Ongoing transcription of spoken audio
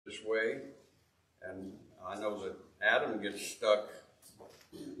this way, and I know that Adam gets stuck.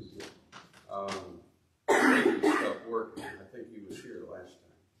 David stopped working. I think he was here last time.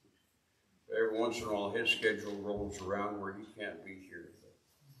 But every once in a while, his schedule rolls around where he can't be here.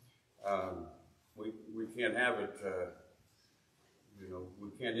 We can't have it. We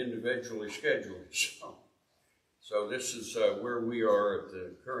can't individually schedule it. So this is where we are at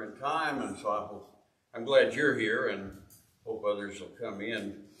the current time, and so I'm glad you're here, and hope others will come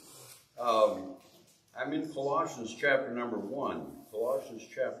in. I'm in Colossians chapter number 1. Colossians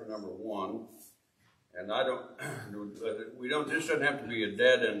chapter number 1, and this doesn't have to be a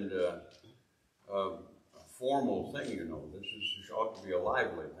dead and a formal thing, This ought to be a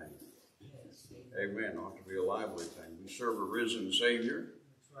lively thing. Amen. Ought to be a lively thing. We serve a risen Savior.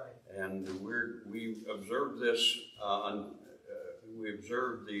 That's right. And we observe this. We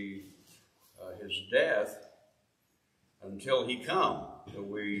observe his death until he come. So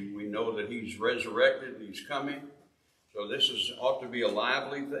we know that he's resurrected and he's coming. So this ought to be a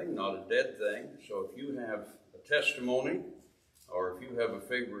lively thing, not a dead thing. So if you have a testimony, or if you have a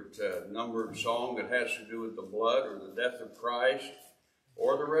favorite numbered song that has to do with the blood or the death of Christ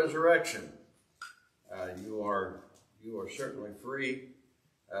or the resurrection, you are certainly free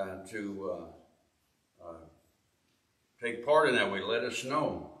to take part in that way. Let us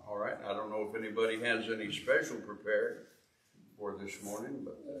know. All right. I don't know if anybody has any special prepared for this morning,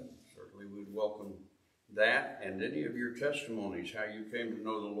 but certainly we'd welcome that and any of your testimonies, how you came to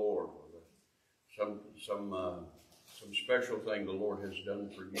know the Lord, or some special thing the Lord has done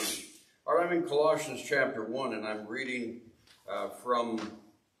for you. All right. I'm in Colossians chapter 1, and I'm reading from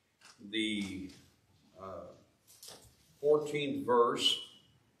the 14th verse,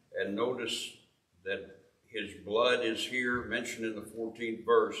 and notice that his blood is here mentioned in the 14th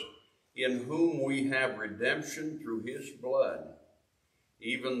verse, in whom we have redemption through his blood,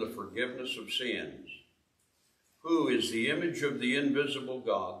 even the forgiveness of sins, who is the image of the invisible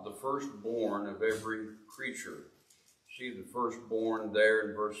God, the firstborn of every creature. See the firstborn there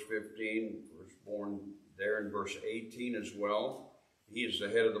in verse 15, firstborn there in verse 18 as well. He is the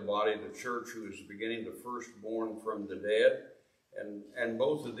head of the body of the church, who is the beginning, the firstborn from the dead. And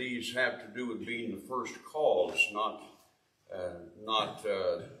both of these have to do with being the first cause, not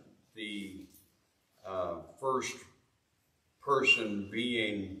the first person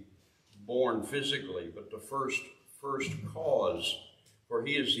being born physically, but the first cause. For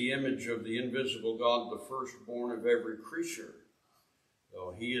he is the image of the invisible God, the firstborn of every creature.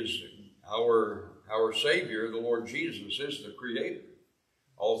 So he is our Savior, the Lord Jesus, is the Creator.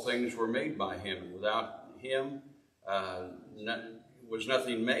 All things were made by him. Without him was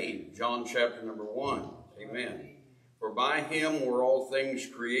nothing made. John chapter number 1. Amen. For by him were all things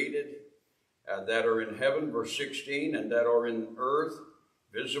created that are in heaven, verse 16, and that are in earth,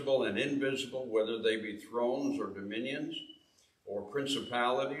 visible and invisible, whether they be thrones or dominions, or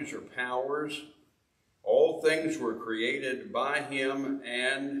principalities or powers. All things were created by him,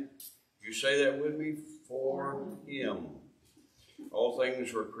 and, you say that with me? For him. All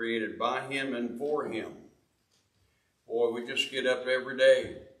things were created by him and for him. Boy, we just get up every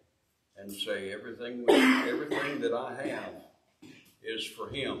day and say, everything that I have is for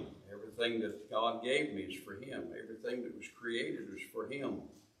him. Everything that God gave me is for him. Everything that was created is for him.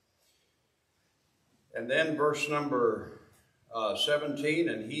 And then verse number 17,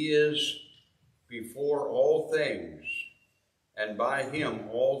 and he is before all things, and by him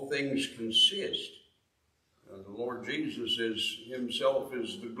all things consist. The Lord Jesus himself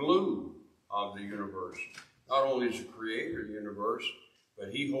is the glue of the universe. Not only is the creator of the universe, but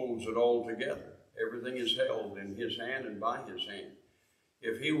he holds it all together. Everything is held in his hand and by his hand.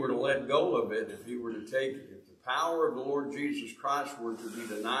 If he were to let go of it, if the power of the Lord Jesus Christ were to be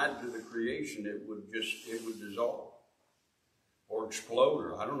denied to the creation, it would dissolve or explode,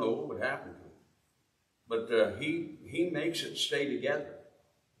 or I don't know what would happen to it. But he makes it stay together.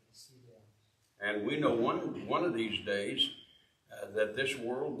 And we know one of these days that this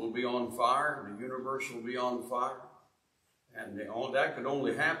world will be on fire, the universe will be on fire. And that could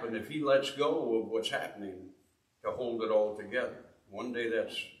only happen if he lets go of what's happening to hold it all together. One day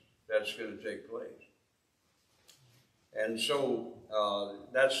that's going to take place. And so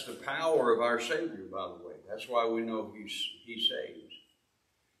that's the power of our Savior, by the way. That's why we know he saves.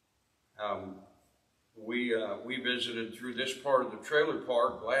 We visited through this part of the trailer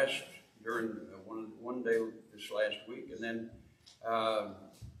park during one day this last week, and then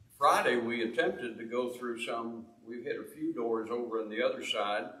Friday we attempted to go through some. We hit a few doors over on the other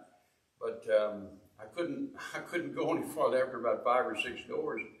side, but I couldn't go any farther. After about 5 or 6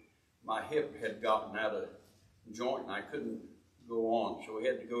 doors, my hip had gotten out of joint, and I couldn't go on. So we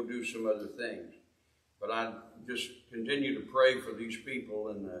had to go do some other things. But I just continue to pray for these people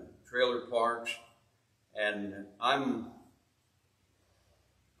in the trailer parks. And I'm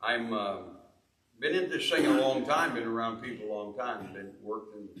been in this thing a long time, been around people a long time, been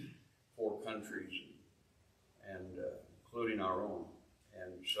worked in 4 countries, and including our own.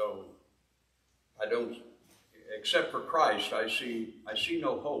 And so I don't, except for Christ, I see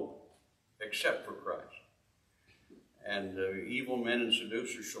no hope except for Christ. And evil men and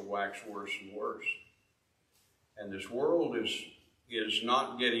seducers shall wax worse and worse. And this world is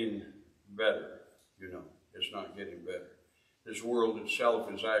not getting better, you know. It's not getting better. This world itself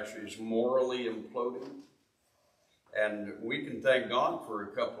is morally imploding. And we can thank God for a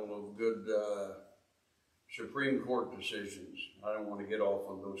couple of good Supreme Court decisions. I don't want to get off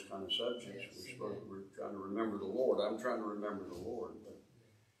on those kind of subjects. Yes, we're trying to remember the Lord. I'm trying to remember the Lord. But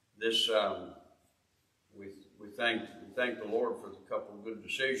this, we thank the Lord for the couple of good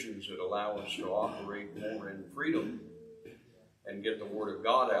decisions that allow us to operate more in freedom and get the Word of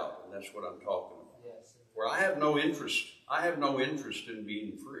God out. And that's what I'm talking about. Where I have no interest in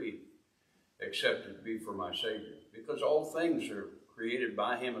being free, except it be for my Savior. Because all things are created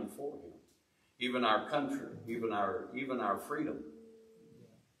by Him and for Him. Even our country, even our freedom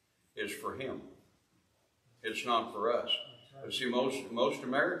is for Him. It's not for us. But see, most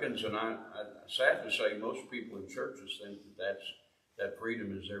Americans, and I sad to say, most people in churches think that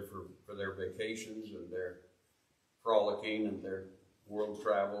freedom is there for their vacations and their frolicking and their world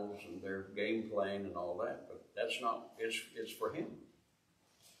travels and their game playing and all that. But that's not, it's for Him.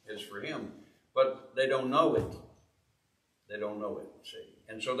 It's for Him. But they don't know it. They don't know it, see.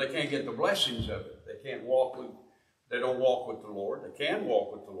 And so they can't get the blessings of it. They don't walk with the Lord. They can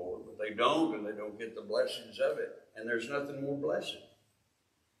walk with the Lord, but they don't, and they don't get the blessings of it. And there's nothing more blessed.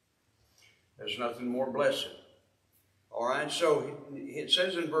 There's nothing more blessed. All right, so it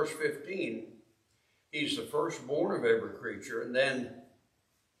says in verse 15, He's the firstborn of every creature. And then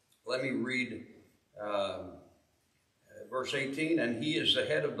let me read verse 18. And He is the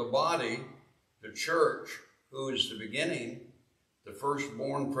head of the body, the church, who is the beginning, the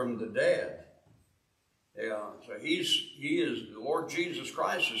firstborn from the dead. Yeah, so He is, the Lord Jesus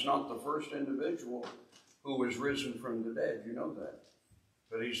Christ is not the first individual who was risen from the dead. You know that.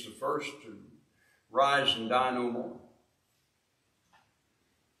 But He's the first to rise and die no more.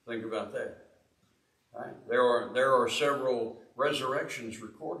 Think about that. Right? There are several resurrections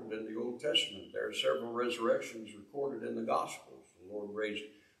recorded in the Old Testament. There are several resurrections recorded in the Gospels. The Lord raised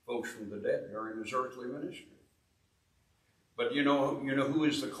folks from the dead during His earthly ministry. But you know who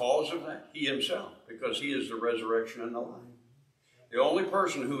is the cause of that? He Himself, because He is the resurrection and the life. The only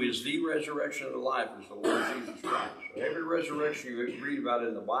person who is the resurrection and the life is the Lord Jesus Christ. So every resurrection you read about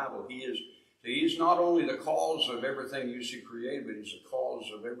in the Bible, He's not only the cause of everything you see created, but He's the cause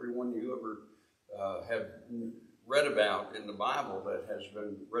of everyone you ever have read about in the Bible that has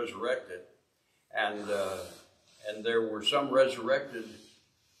been resurrected. And there were some resurrected.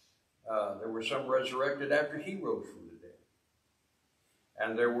 There were some resurrected after He rose from the dead.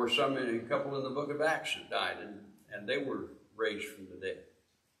 And there were a couple in the book of Acts that died, and they were raised from the dead.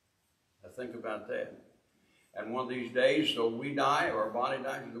 Now think about that. And one of these days, though we die, or our body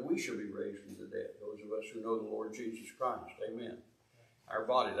dies, we shall be raised from the dead. Those of us who know the Lord Jesus Christ. Amen. Our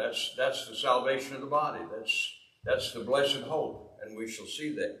body, that's the salvation of the body. That's the blessed hope, and we shall see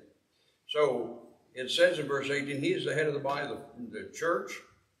that. So it says in verse 18, He is the head of the body of the church,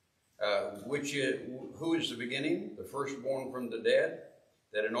 who is the beginning, the firstborn from the dead,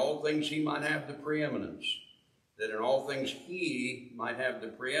 that in all things He might have the preeminence. That in all things He might have the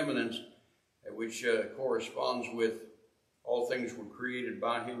preeminence, which corresponds with all things were created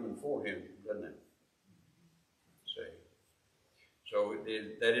by Him and for Him, doesn't it? See. So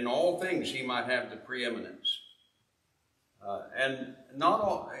that in all things He might have the preeminence. And not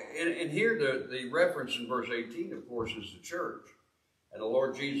all, and here the reference in verse 18, of course, is the church. And the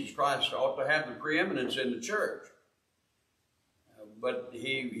Lord Jesus Christ ought to have the preeminence in the church. But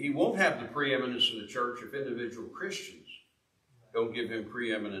he won't have the preeminence in the church if individual Christians don't give Him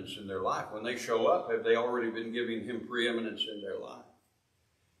preeminence in their life. When they show up, have they already been giving Him preeminence in their life?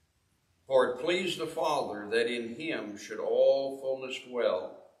 For it pleased the Father that in Him should all fullness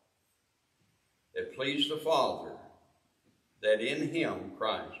dwell. It pleased the Father that in Him,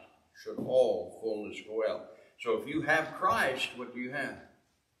 Christ, should all fullness dwell. So if you have Christ, what do you have?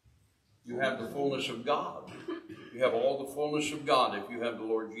 You have the fullness of God. You have all the fullness of God if you have the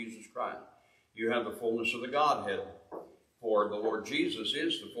Lord Jesus Christ. You have the fullness of the Godhead. For the Lord Jesus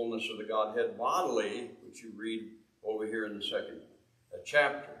is the fullness of the Godhead bodily, which you read over here in the second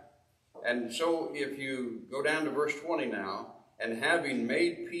chapter. And so if you go down to verse 20 now, and having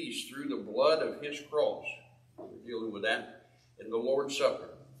made peace through the blood of his cross. We're dealing with that in the Lord's Supper.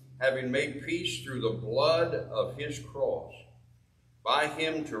 Having made peace through the blood of his cross, by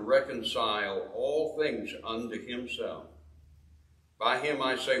him to reconcile all things unto himself. By him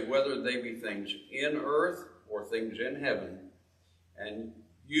I say, whether they be things in earth or things in heaven, and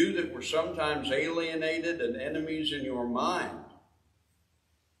you that were sometimes alienated and enemies in your mind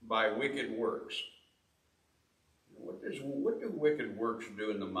by wicked works. What do wicked works do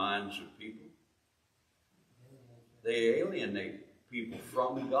in the minds of people? They alienate people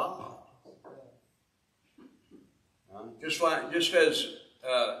from God. Just as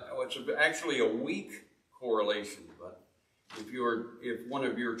it's actually a weak correlation, but if one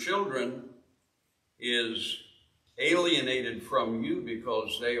of your children is alienated from you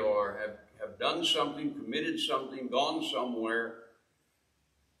because they have done something, committed something, gone somewhere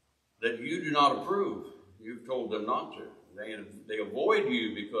that you do not approve, you've told them not to. They avoid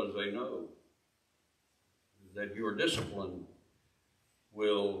you because they know that your discipline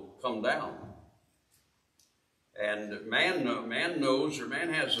will come down. And man knows, or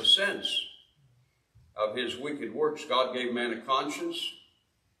man has a sense of his wicked works. God gave man a conscience.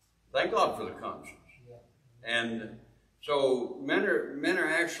 Thank God for the conscience. And so men are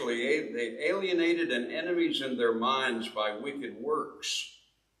actually alienated and enemies in their minds by wicked works.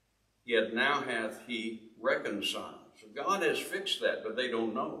 Yet now hath he reconciled. So God has fixed that, but they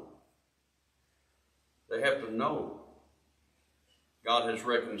don't know. They have to know. God has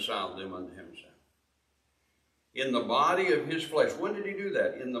reconciled them unto himself. In the body of his flesh. When did he do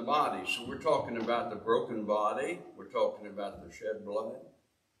that? In the body. So we're talking about the broken body. We're talking about the shed blood.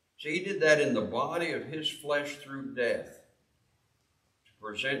 So he did that in the body of his flesh through death, to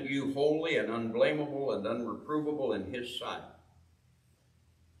present you holy and unblameable and unreproveable in his sight.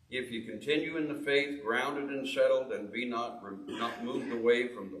 If you continue in the faith, grounded and settled, and be not moved away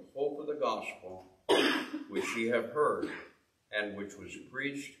from the hope of the gospel, which ye have heard, and which was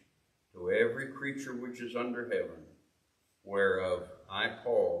preached to every creature which is under heaven, whereof I,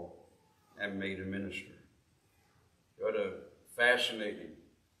 Paul, am made a minister. What a fascinating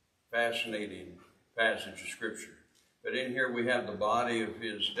passage of Scripture. But in here we have the body of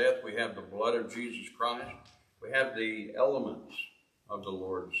his death, we have the blood of Jesus Christ, we have the elements of the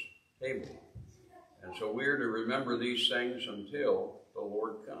Lord's table. And so we're to remember these things until the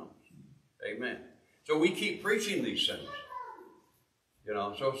Lord comes. Amen. So we keep preaching these things. You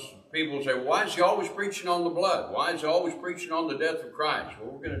know, so people say, why is he always preaching on the blood? Why is he always preaching on the death of Christ?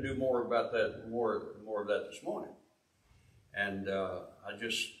 Well, we're going to do more about that, more of that this morning. And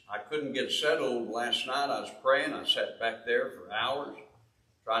I couldn't get settled last night. I was praying. I sat back there for hours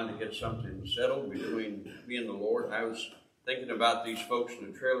trying to get something settled between me and the Lord. I was thinking about these folks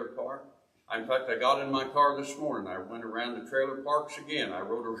in the trailer park. In fact, I got in my car this morning. I went around the trailer parks again. I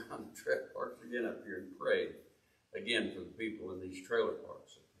rode around the trailer parks again up here and prayed again for the people in these trailer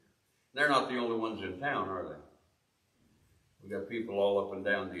parks up here. They're not the only ones in town, are they? We've got people all up and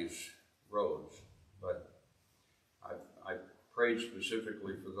down these roads. But I prayed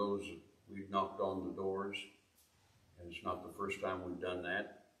specifically for those that we've knocked on the doors. And it's not the first time we've done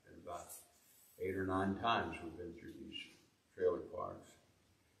that. And about 8 or 9 times we've been through these trailer parks.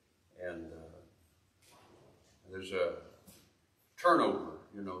 And there's a turnover,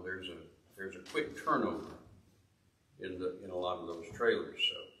 you know, there's a quick turnover in a lot of those trailers.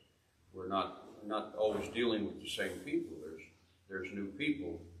 So we're not always dealing with the same people. There's new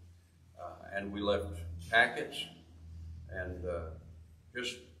people, and we left packets, and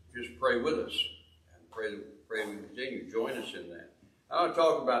just pray with us, and pray we continue. Join us in that. I want to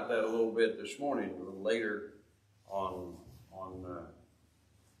talk about that a little bit this morning, a little later on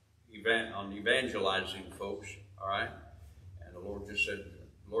evangelizing folks, all right? And the Lord just said,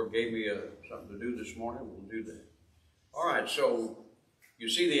 the Lord gave me something to do this morning, we'll do that. All right, so you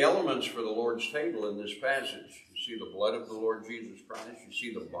see the elements for the Lord's table in this passage. You see the blood of the Lord Jesus Christ. You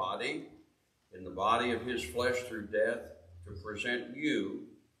see the body, in the body of his flesh through death, to present you.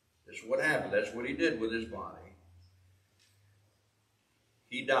 That's what happened. That's what he did with his body.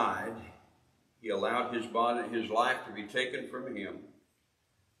 He died. He allowed his body, his life to be taken from him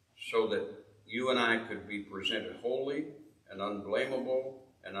so that you and I could be presented holy and unblameable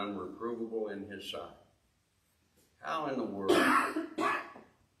and unreprovable in his sight. How in the world,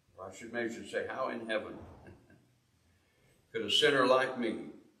 I should say, how in heaven could a sinner like me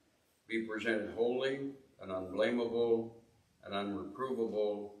be presented holy and unblameable and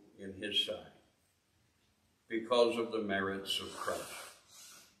unreprovable in his sight? Because of the merits of Christ.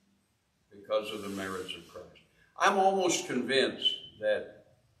 Because of the merits of Christ. I'm almost convinced that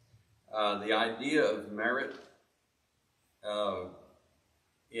the idea of merit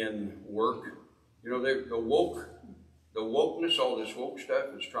in work. You know, the wokeness, all this woke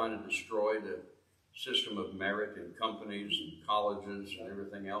stuff is trying to destroy the system of merit in companies and colleges and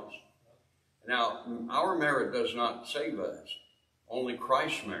everything else. Now, our merit does not save us, only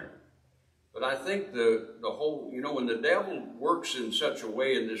Christ's merit. But I think the whole, you know, when the devil works in such a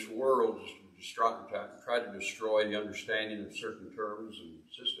way in this world to try to destroy the understanding of certain terms and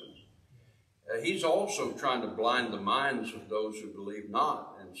systems, he's also trying to blind the minds of those who believe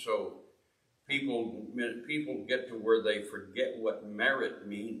not. And so people get to where they forget what merit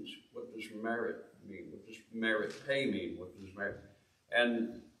means. What does merit mean? What does merit pay mean? What does merit?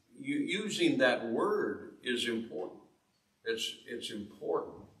 And using that word is important. It's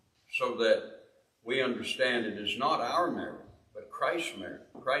important so that we understand it is not our merit, but Christ's merit.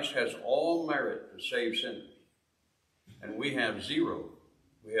 Christ has all merit to save sinners. And we have zero.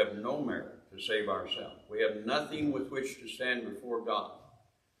 We have no merit to save ourselves. We have nothing with which to stand before God.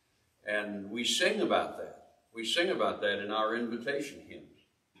 And we sing about that. We sing about that in our invitation hymns.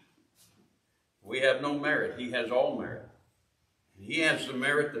 We have no merit. He has all merit. He has the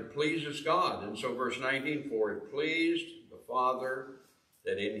merit that pleases God. And so verse 19, for it pleased the Father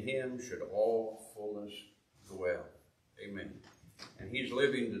that in him should all fullness dwell. Amen. And he's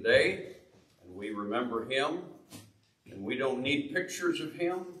living today, and we remember him, and we don't need pictures of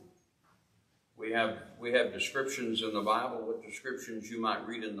him. We have descriptions in the Bible. What descriptions you might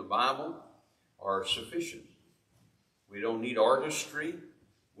read in the Bible are sufficient. We don't need artistry.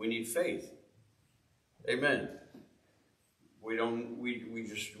 We need faith. Amen. We don't need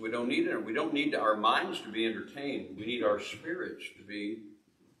it. We don't need our minds to be entertained. We need our spirits to be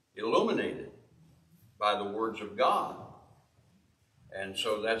illuminated by the words of God. And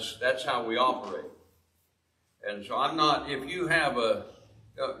so that's how we operate. And so I'm not, if you have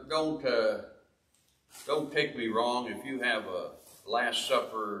don't take me wrong, if you have a Last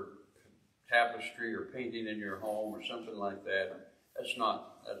Supper tapestry or painting in your home or something like that,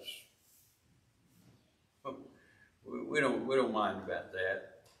 we don't mind about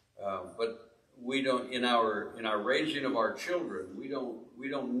that. But we don't, in our raising of our children, we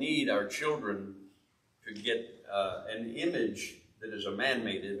don't need our children to get an image that is a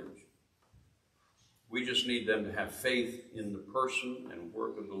man-made image. We just need them to have faith in the person and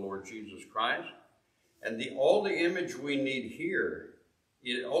work of the Lord Jesus Christ. And all the image we need here,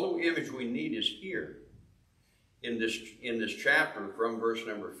 all the image we need is here in this chapter from verse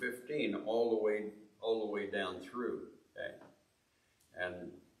number 15 all the way down through. Okay,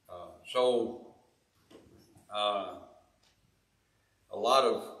 and so a lot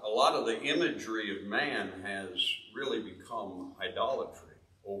of the imagery of man has really become idolatry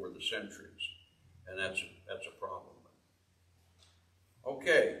over the centuries. And that's a problem.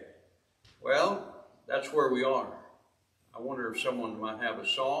 Okay, well, that's where we are. I wonder if someone might have a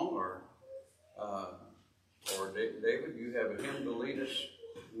song, or David, you have a hymn to lead us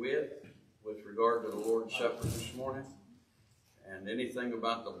with regard to the Lord's Supper this morning, and anything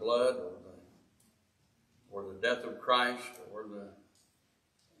about the blood or the death of Christ, or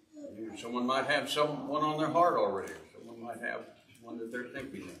someone might have one on their heart already. Someone might have one that they're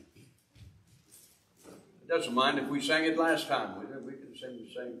thinking of. It doesn't mind if we sang it last time. We can sing the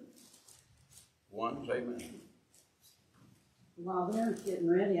same ones. Amen. While they're getting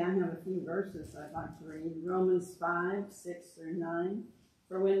ready, I have a few verses I'd like to read. Romans 5, 6 through 9.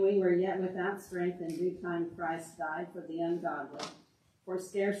 For when we were yet without strength, in due time Christ died for the ungodly. For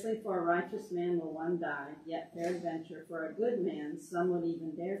scarcely for a righteous man will one die, yet peradventure for a good man some would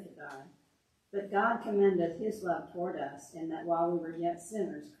even dare to die. But God commendeth his love toward us, in that while we were yet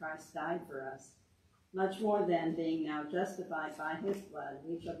sinners, Christ died for us. Much more then, being now justified by his blood,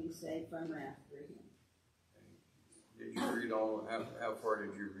 we shall be saved from wrath through him. Did you read all? How far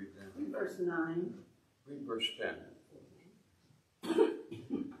did you read that? Verse 9. Read verse 10.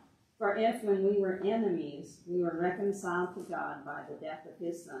 For if, when we were enemies, we were reconciled to God by the death of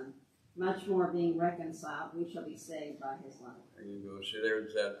his Son, much more being reconciled, we shall be saved by his life. There you go. See,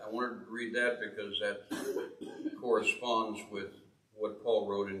 there's that. I wanted to read that because that corresponds with what Paul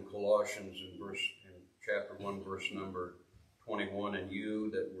wrote in Colossians in chapter 1, verse number 21. And you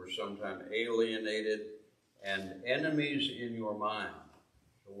that were sometime alienated and enemies in your mind.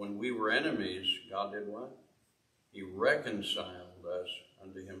 So when we were enemies, God did what? He reconciled us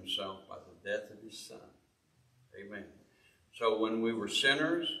unto himself by the death of his Son. Amen. So when we were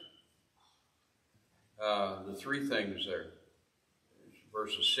sinners, the three things there,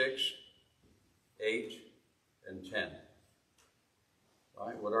 verses 6, 8, and 10.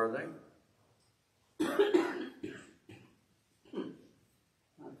 Right? What are they?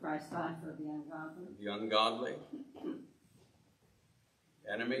 Christ died for the ungodly. The ungodly.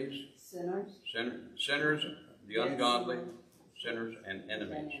 enemies, sinners, the ungodly, sinners, and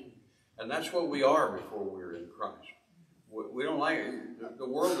enemies. And that's what we are before we're in Christ. We don't like, the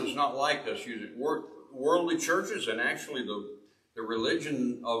world does not like us using worldly churches, and actually the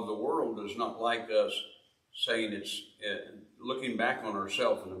religion of the world does not like us saying it's looking back on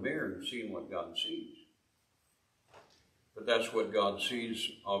ourselves in the mirror and seeing what God sees. But that's what God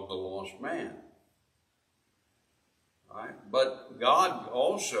sees of the lost man. Right? But God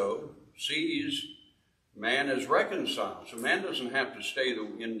also sees man as reconciled. So man doesn't have to stay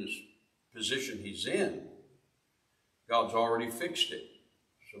in this position he's in. God's already fixed it,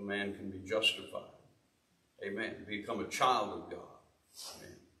 so man can be justified. Amen. Become a child of God.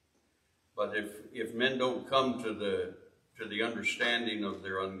 Amen. But if men don't come to the understanding of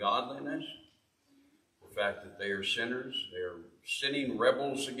their ungodliness, the fact that they are sinners, they are sinning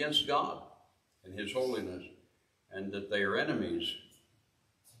rebels against God and His holiness, and that they are enemies.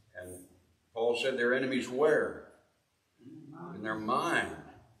 And Paul said they're enemies where? In their mind.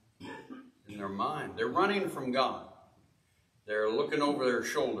 In their mind. They're running from God. They're looking over their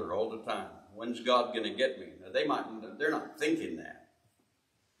shoulder all the time. When's God going to get me? Now, they're not thinking that.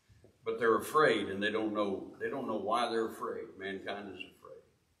 But they're afraid, and they don't know why they're afraid. Mankind is afraid.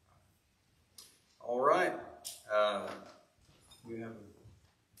 All right. We have a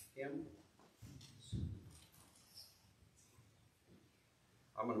hymn.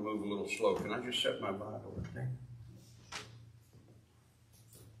 I'm going to move a little slow. Can I just set my Bible right there?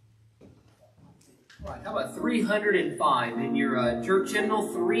 All right, how about 305 in your church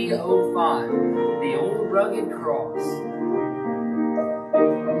hymnal? 305, the old rugged cross.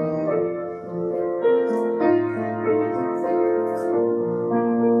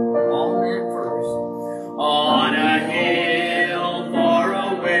 On that first. On a hill far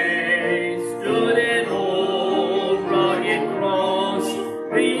away stood an old rugged cross,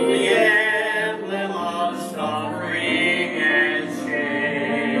 the emblem of suffering and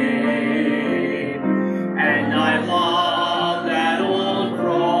shame. And I love that old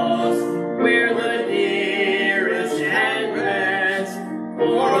cross, where the dearest and best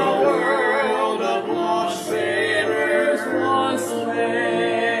for a world of lost sinners was slain.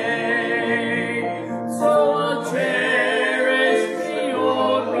 So I'll cherish the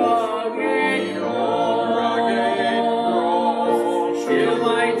old rugged cross, till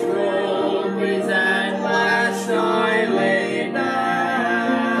my trophies at last I lay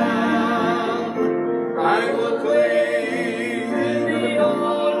down. I will cling to the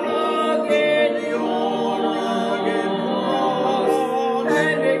old rugged cross,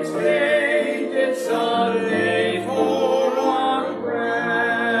 and exchange it someday for our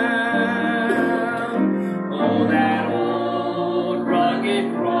crown. Oh, that old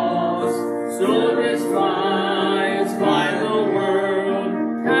rugged cross, so despised by the world,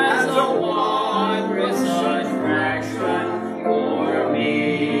 has a wondrous attraction for me.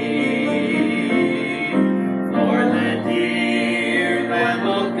 For the dear Lamb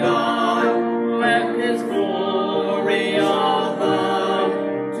of God left His glory above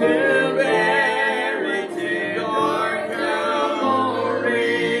to bear it to our Calvary.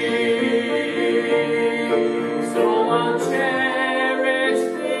 So I'll cherish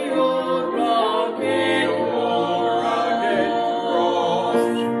the old rugged cross,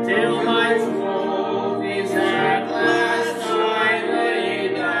 till my trophies at last I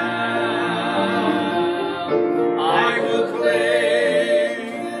lay down. I will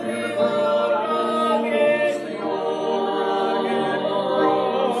cling to the old rugged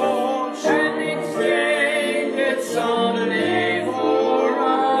cross, and exchange it someday for a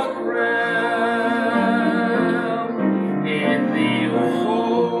crown. In the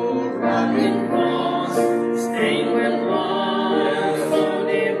old rugged cross, stained with blood so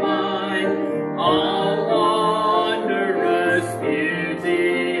divine,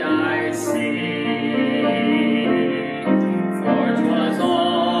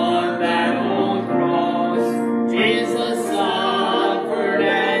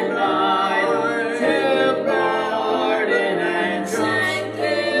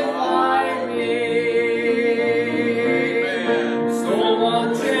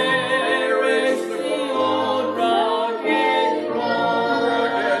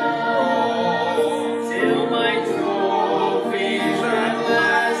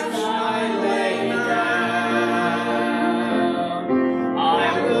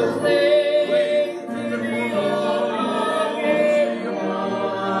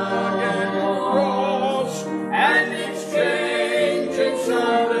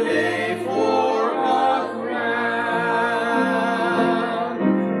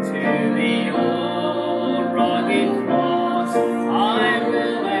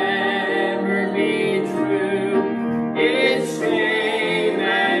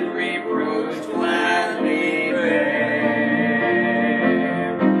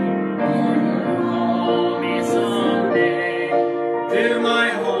 to my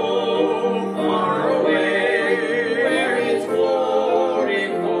home far away, where His glory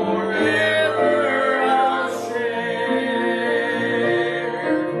forever I'll share.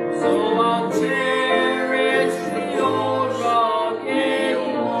 So I'll cherish the old rugged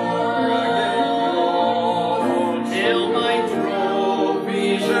walls till my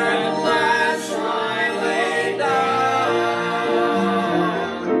trophies at last I lay down.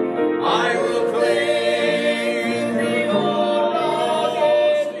 I will claim the old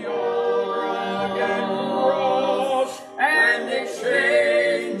rugged cross and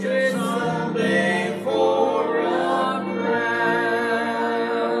exchange it someday for a crown.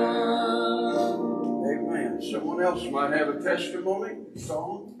 Amen. Someone else might have a testimony, a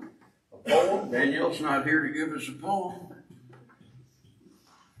song, a poem. Danielle's not here to give us a poem.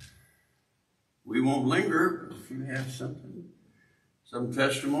 We won't linger if you have something, some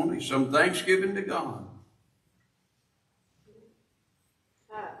testimony, some thanksgiving to God.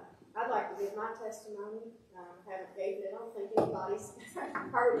 I'd like to give my testimony. I haven't gave it. I don't think anybody's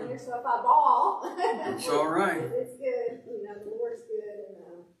heard it here, so if I bawl, It's all right. it's good. You know, the Lord's good.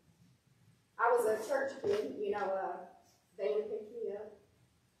 And I was a church kid. You know, they would pick me up.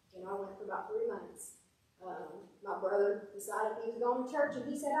 You know, I went for about 3 months. My brother decided he was going to church, and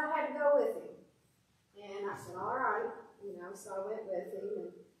he said I had to go with him. And I said, all right, you know, so I went with him, and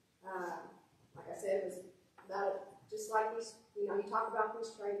like I said, it was about just like these, you know, you talk about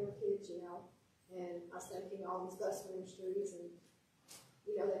these trailer kids, you know, and I was thinking all these bus ministries, and,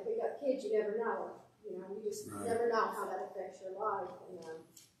 you know, they pick up kids you never know, you know, you just never know how that affects your life. And,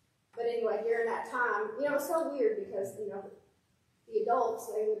 but anyway, during that time, you know, it's so weird because, you know, the adults,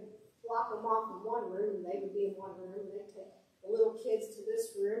 they would block them off in one room, and they would be in one room, and they'd take the little kids to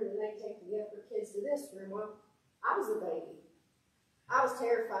this room, and they take the upper kids to this room. Well, I was a baby. I was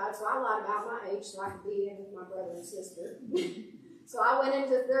terrified, so I lied about my age so I could be in with my brother and sister. So I went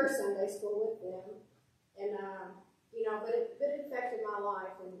into their Sunday school with them, and you know, but it affected my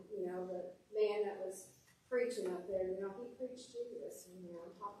life. And you know, the man that was preaching up there, you know, he preached Jesus, and you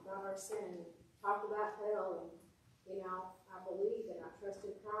know, talked about our sin, and talked about hell, and you know, I believed and I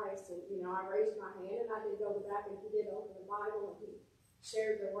trusted Christ, and you know, I raised my hand, and I did go back, and he did open the Bible, and he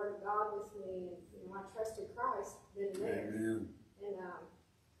shared the Word of God with me, and you know, I trusted Christ then and there. Amen. And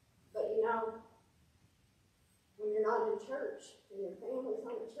but you know, when you're not in church and your family's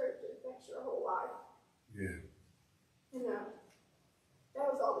not in church, it affects your whole life. Yeah. And that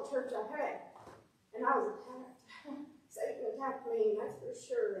was all the church I had, and I was attacked. Satan attacked me, that's for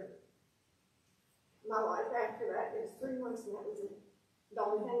sure. And my life after that, it was 3 months, and that was it. The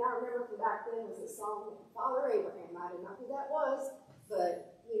only thing I remember from back then was the song Father Abraham. I didn't know who that was,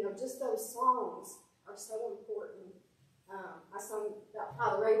 but you know, just those songs are so important. I sung about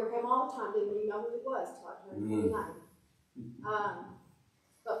Father Abraham all the time, didn't even know who he was till I turned 29.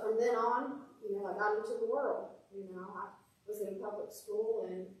 But from then on, you know, I got into the world. You know, I was in public school,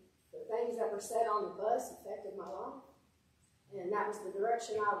 and the things that were said on the bus affected my life, and that was the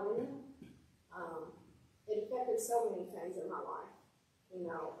direction I went in. It affected so many things in my life, you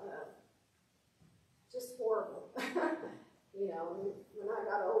know, just horrible. You know, when I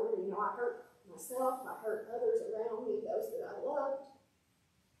got older, you know, I hurt myself, I hurt others around me, those that I loved.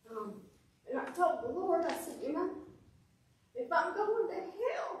 And I told the Lord, I said, you know, if I'm going to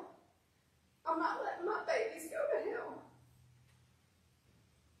hell, I'm not letting my babies go to hell.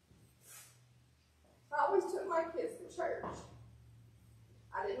 I always took my kids to church.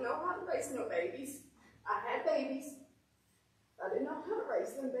 I didn't know how to raise no babies. I had babies. I didn't know how to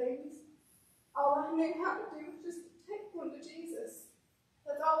raise them babies. All I knew how to do was just take them to Jesus.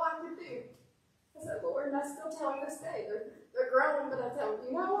 That's all I could do. I said, Lord, and I still tell them this day. They're grown, but I tell them,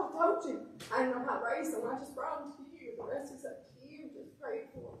 you know, I told you. I didn't know how to raise them. I just brought them to you. The rest is up to you. Just pray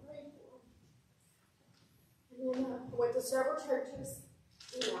for them, pray for them. And then I went to several churches,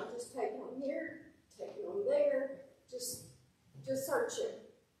 you know, just taking them here, taking them there, just searching,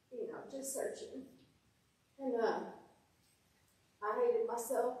 you know, just searching. And I hated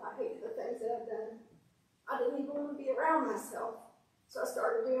myself. I hated the things that I've done. I didn't even want to be around myself. So I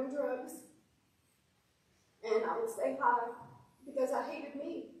started doing drugs. And I would stay high because I hated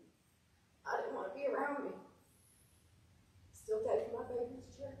me. I didn't want to be around me. Still taking my babies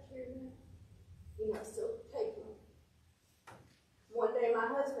to church here and there. You know, still taking them. One day my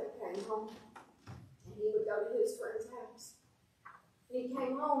husband came home, and he would go to his friend's house. And he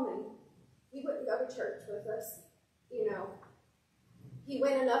came home, and he wouldn't go to church with us. You know, he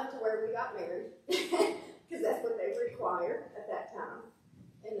went enough to where we got married, because that's what they required at that time.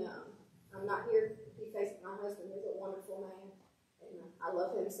 And I'm not here to be facing my husband. He's a wonderful man, and I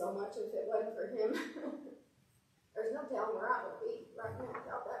love him so much. If it wasn't for him, There's no telling where I would be right now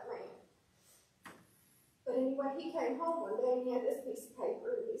without that man. But anyway, he came home one day and he had this piece of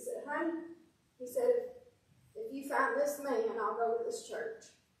paper and he said, honey, he said, if you find this man, I'll go to this church.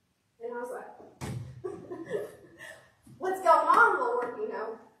 And I was like, what's going on, Lord? You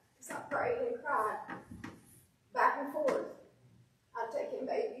know, because I prayed and cried back and forth. I'd take him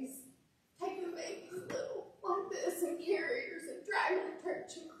babies little like this and carriers and drag him to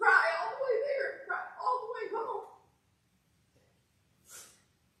church and cry all the way there and cry all the way home.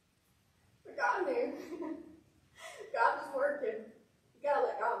 But God knew. God was working. You gotta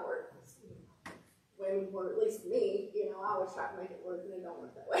let God work. Women were, at least me, you know, I always try to make it work and it don't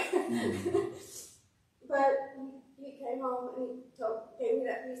work that way. But he came home and he gave me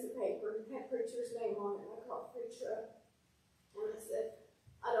that piece of paper and had preacher's name on it. And I called preacher up and I said,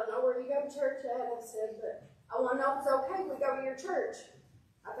 I don't know where you go to church at. I said, but I want to know if it's okay if we go to your church.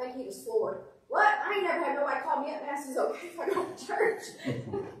 I think he was floored. What? I ain't never had nobody call me up and ask if it's okay if I go to church.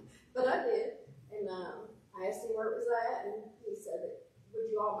 But I did. And I asked him where it was at, and he said, would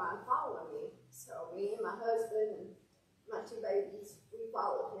you all mind following me? So me and my husband and my 2 babies, we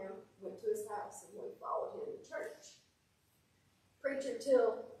followed him, went to his house, and we followed him to church. Preacher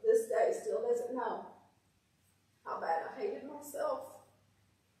till this day still doesn't know how bad I hated myself.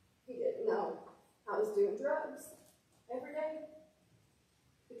 He didn't know I was doing drugs every day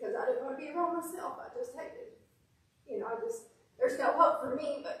because I didn't want to be around myself. I just hated. You know, there's no hope for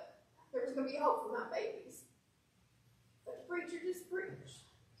me, but there was going to be hope for my babies. But the preacher just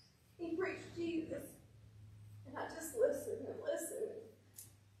preached. He preached Jesus. And I just listened and listened.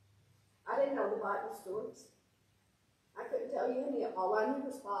 I didn't know the Bible stories. I couldn't tell you any of them. All I knew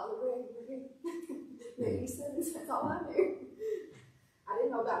was Father Ray. Maybe sins, that's all I knew. I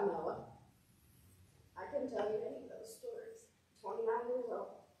didn't know about Noah. I couldn't tell you any of those stories. 29 years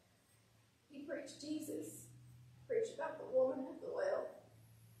old. He preached Jesus. Preached about the woman at the well.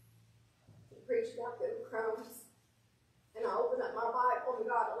 He preached about them crumbs. And I opened up my Bible and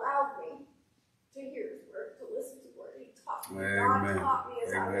God allowed me to hear His word, to listen to the word. He taught me. God taught me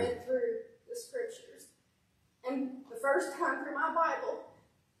as I read through the scriptures. And the first time through my Bible,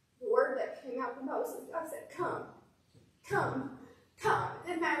 the word that came out the most is God said, come, come, come. It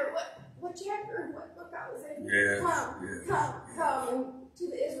didn't matter what chapter and what book I was in. Come. And to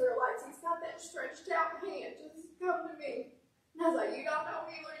the Israelites, He's got that stretched out hand. Just come to me. And I was like, you don't know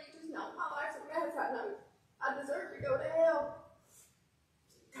me, Lord. You just know my life's a mess. I know I deserve to go to hell.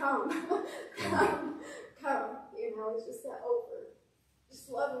 Come. You know, it's just that over. Just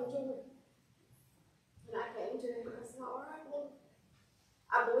love and joy. And I came to Him and I said, all right, Lord.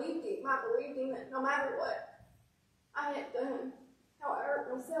 I believed Him. I believed Him that no matter what I had done, how I hurt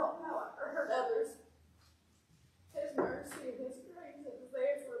myself, how I hurt others, His mercy and His grace was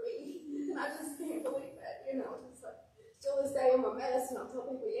there for me. And I just can't believe that, you know. It's like, still this day I'm a mess, and I'll tell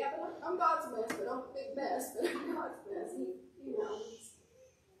people, yeah, but I'm God's mess, but I'm a big mess, but I'm God's mess. You know,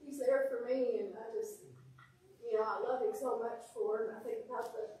 He's there for me, and I just, you know, I love Him so much for Him. I think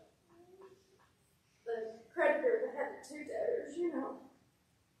about the creditor that had the 2 debtors, you know.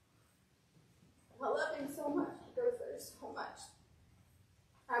 I love Him so much because there's so much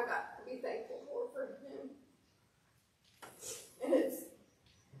I've got to be thankful for Him. And it's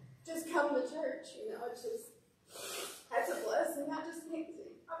just come to church, you know, it's just, that's a blessing. I just can't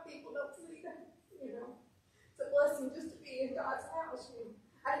see how people don't see that, you know. It's a blessing just to be in God's house. You know.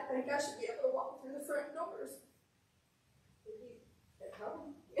 I didn't think I should be able to walk through the front doors. But He's at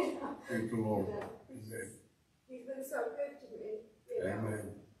home, you know. Thank the Lord. You know, He's been so good to me, you know.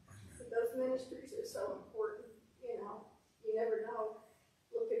 Amen. But those ministries are so important, you know. You never know.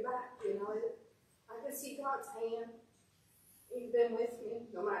 Looking back, you know, I can see God's hand. He's been with me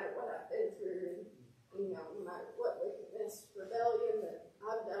no matter what I've been through, and you know, no matter what wickedness, rebellion that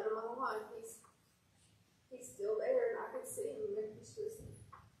I've done in my life, He's still there, and I can see Him, and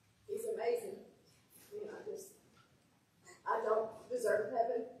He's amazing. You know, I don't deserve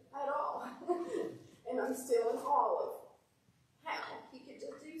heaven at all, and I'm still in awe of how He could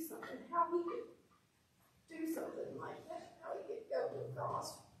just do something, how He could do something like that, how He could go to the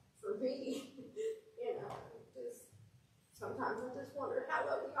cross for me. You know, sometimes I just wonder how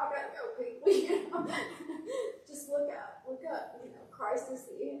low y'all gotta go, people. You know, just look up. You know, Christ is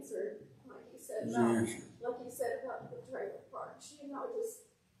the answer, like you said about the trailer parks. You know,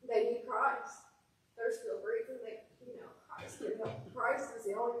 they need Christ. They're still breathing. You know, Christ can help. Christ is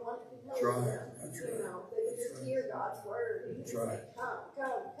the only one that can help them. You know, they can just hear God's word and just say,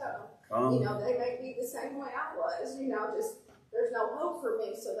 come. You know, they may be the same way I was. You know, just there's no hope for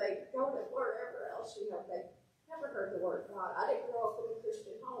me, so they go to wherever else. You know, they never heard the word of God. I didn't grow up in a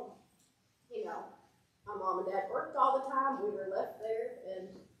Christian home. You know, My mom and dad worked all the time. We were left there, and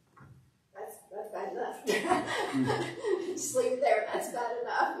that's bad enough. Just leave it there. That's bad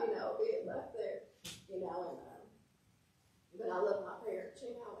enough, being left there, and but I love my parents,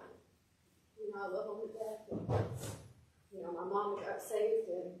 and I love them to death. And, my mom got saved,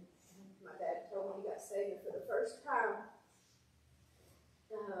 and my dad told me he got saved for the first time.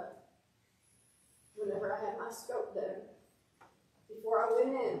 Whenever I had my scope done, before I went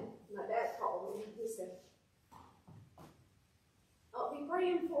in, my dad called me and he said, "I'll be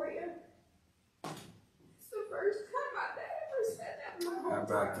praying for you." It's the first time my dad ever said that in my whole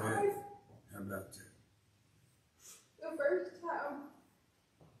entire life. How about that? The first time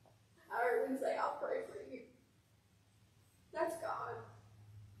I heard him say, "I'll pray for you." That's God.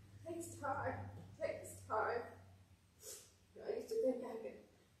 Takes time. Takes time. I used to think I could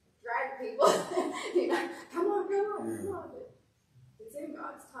drag people. Come on. But it's in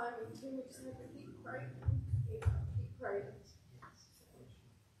God's timing too. We just have to keep praying. Keep praying.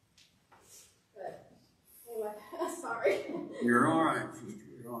 But anyway, sorry. You're all right, sister.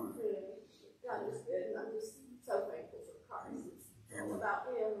 You're all right. God is good, and I'm just so thankful for Christ. It's all about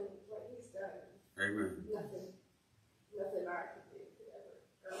Him and what He's done. Amen. Nothing I could do could ever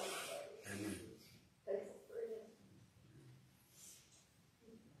earn my way. Amen. Thankful for Him.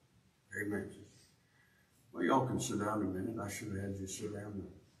 Amen. Well, y'all can sit down a minute. I should have had you sit down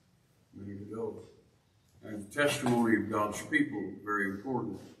a minute ago. And the testimony of God's people is very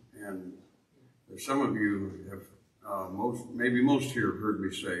important. And some of you have, most here have heard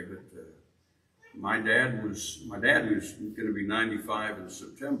me say, but my dad, who's going to be 95 in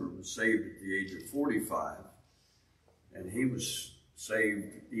September, was saved at the age of 45. And he was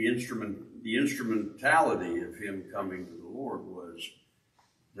saved, the instrumentality of him coming to the Lord was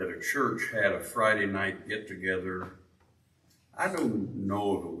that a church had a Friday night get-together. I don't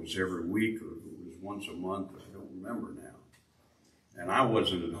know if it was every week or if it was once a month. I don't remember now. And I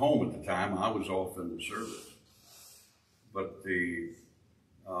wasn't at home at the time. I was off in the service. But the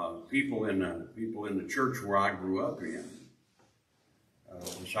people in the church where I grew up in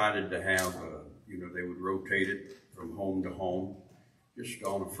decided to have, they would rotate it from home to home, just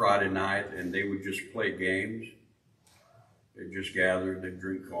on a Friday night, and they would just play games. They'd just gather, they'd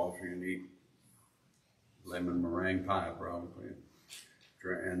drink coffee and eat lemon meringue pie, probably,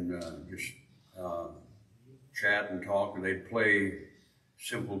 and just chat and talk, and they'd play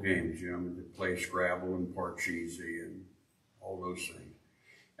simple games, they'd play Scrabble and Parcheesi and all those things.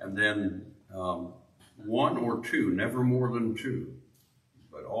 And then one or two, never more than two,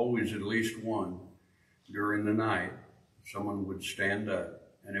 but always at least one, during the night, someone would stand up,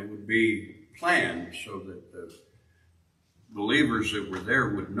 and it would be planned so that the believers that were there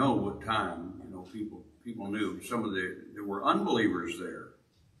would know what time. People knew. There were unbelievers there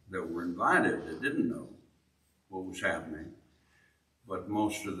that were invited that didn't know what was happening, but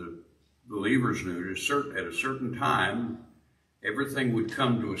most of the believers knew at a certain time everything would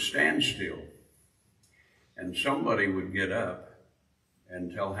come to a standstill, and somebody would get up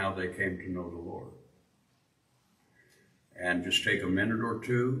and tell how they came to know the Lord. And just take a minute or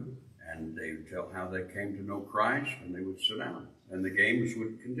two, and they would tell how they came to know Christ, and they would sit down, and the games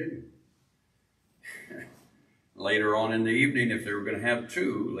would continue. Later on in the evening, if they were going to have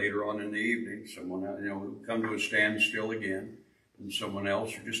two, later on in the evening, someone would come to a standstill again, and someone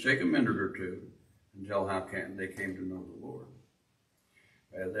else would just take a minute or two and tell how they came to know the Lord.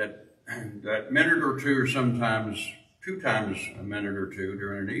 That minute or two, or sometimes 2 times a minute or two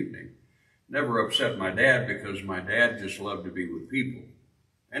during an evening, never upset my dad, because my dad just loved to be with people.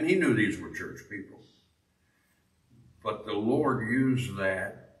 And he knew these were church people. But the Lord used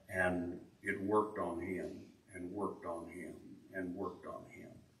that, and it worked on him, and worked on him, and worked on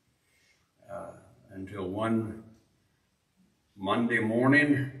him. Until one Monday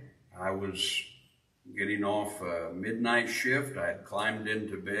morning, I was getting off a midnight shift. I had climbed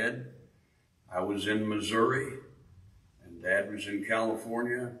into bed. I was in Missouri, and Dad was in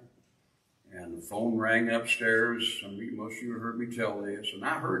California. And the phone rang upstairs. Most of you heard me tell this. And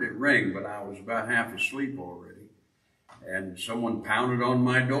I heard it ring, but I was about half asleep already. And someone pounded on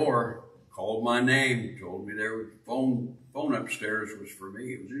my door, called my name, told me there was phone upstairs was for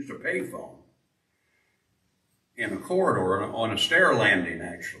me. It was just a pay phone in a corridor, on a stair landing,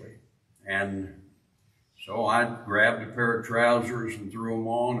 actually. And so I grabbed a pair of trousers and threw them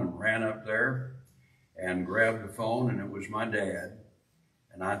on and ran up there and grabbed the phone, and it was my dad.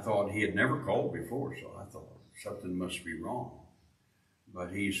 And I thought he had never called before, so I thought something must be wrong.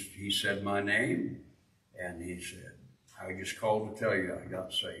 But he said my name, and he said, "I just called to tell you I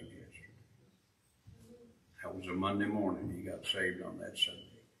got saved yesterday." That was a Monday morning. He got saved on that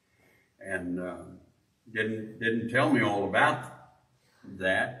Sunday. And didn't tell me all about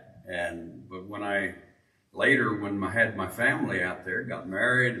that. But when I had my family out there, got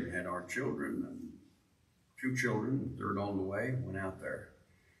married and had our children, and 2 children, third on the way, went out there.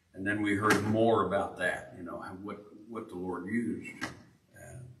 And then we heard more about that, what the Lord used.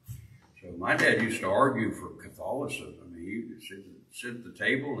 So my dad used to argue for Catholicism. He would sit at the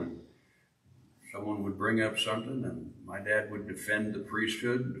table and someone would bring up something, and my dad would defend the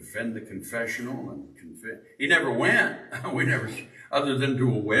priesthood, defend the confessional, and he never went. We never, other than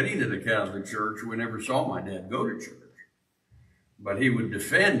to a wedding at a Catholic church, we never saw my dad go to church. But he would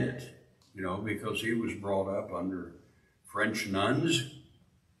defend it, because he was brought up under French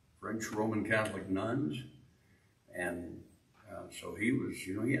Roman Catholic nuns, and so he was,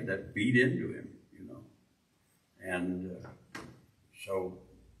 he had that beat into him, and so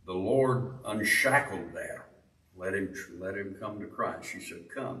the Lord unshackled that, let him come to Christ. She said,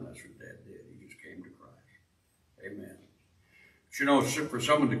 "Come." That's what Dad did. He just came to Christ. Amen. But for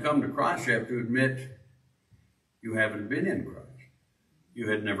someone to come to Christ, you have to admit you haven't been in Christ. You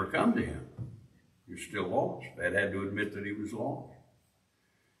had never come to Him. You're still lost. Dad had to admit that he was lost.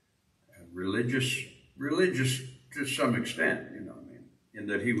 And religious to some extent, in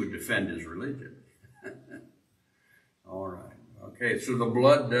that he would defend his religion. All right. Okay, so the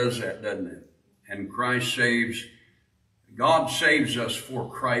blood does that, doesn't it? And God saves us for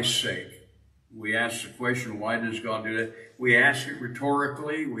Christ's sake. We ask the question, why does God do that? We ask it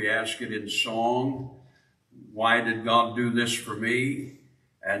rhetorically. We ask it in song. Why did God do this for me?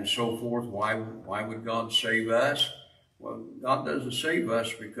 And so forth. Why would God save us? Well, God doesn't save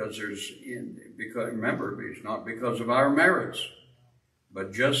us because remember, it's not because of our merits.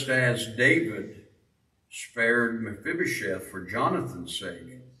 But just as David spared Mephibosheth for Jonathan's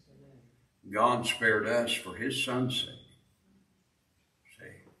sake, God spared us for his son's sake.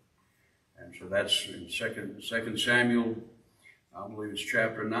 See? And so that's in 2 Samuel, I believe it's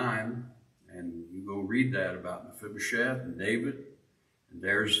chapter 9, and you go read that about Mephibosheth and David, and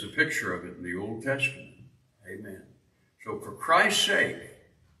there's the picture of it in the Old Testament. Amen. So for Christ's sake,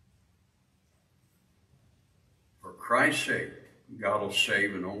 God will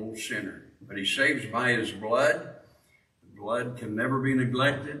save an old sinner. But He saves by His blood. The blood can never be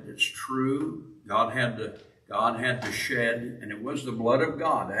neglected. It's true. God had to shed, and it was the blood of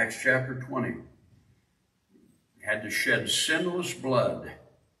God, Acts chapter 20. He had to shed sinless blood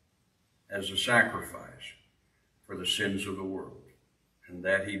as a sacrifice for the sins of the world. And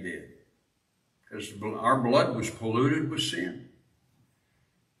that He did. Because our blood was polluted with sin.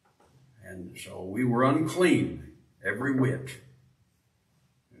 And so we were unclean, every whit.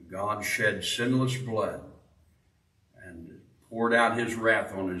 And God shed sinless blood and poured out His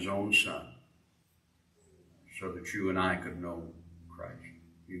wrath on His own Son so that you and I could know Christ.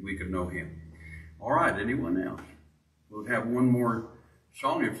 We could know Him. All right, anyone else? We'll have one more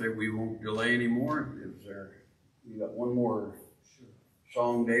song we won't delay anymore. You got one more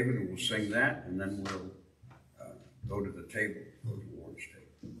song, David, and we'll sing that, and then we'll go to the table, go to the Lord's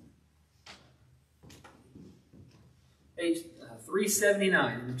table. Page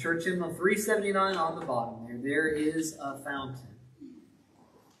 379, in the church hymnal 379 on the bottom there is a fountain.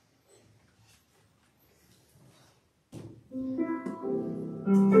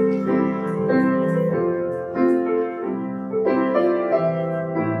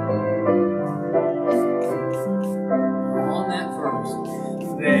 On that verse,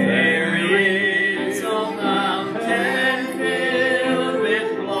 there is a fountain filled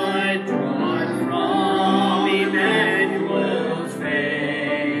with blood drawn from Emmanuel's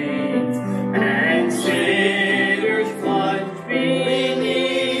veins, and sinners plunged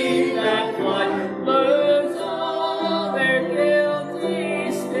beneath that flood lose all their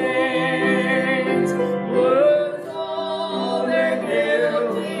guilty stains.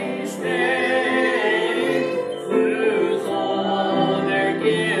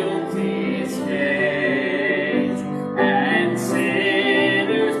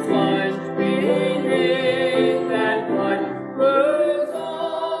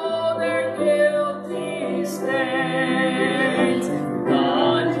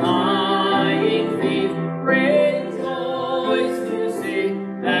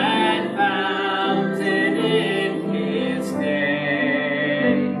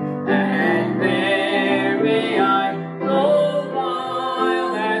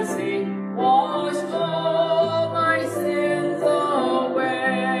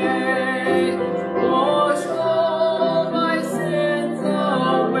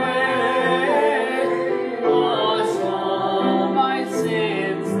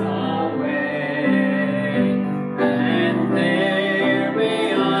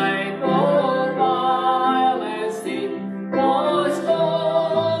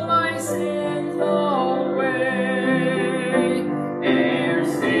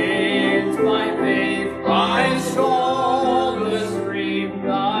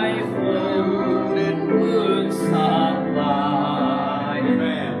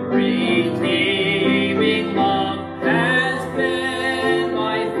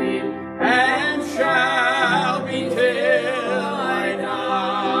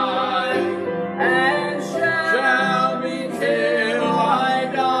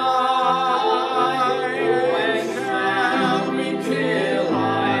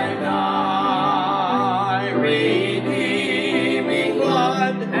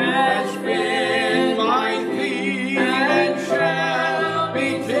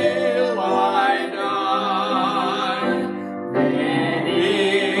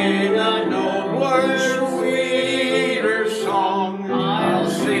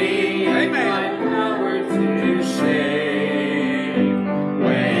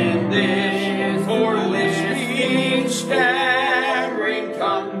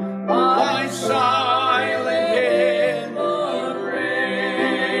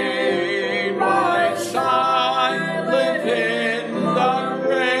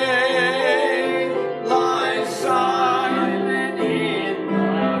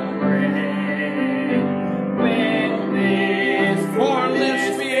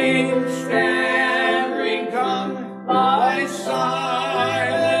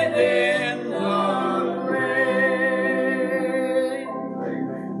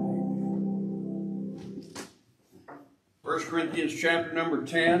 chapter number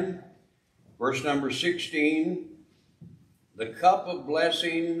 10, verse number 16. The cup of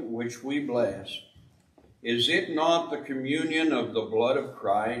blessing which we bless, is it not the communion of the blood of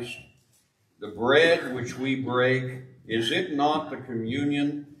Christ? The bread which we break, is it not the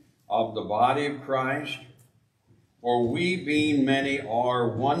communion of the body of Christ? For we, being many, are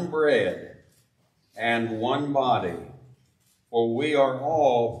one bread and one body, for we are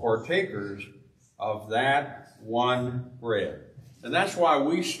all partakers of that one bread. And that's why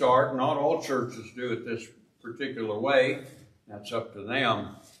we start, not all churches do it this particular way, that's up to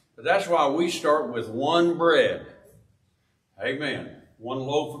them, but that's why we start with one bread. Amen. One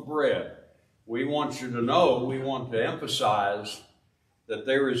loaf of bread. We want you to know, we want to emphasize that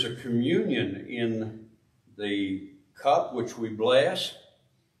there is a communion in the cup which we bless,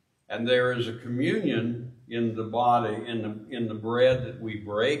 and there is a communion in the body, in the bread that we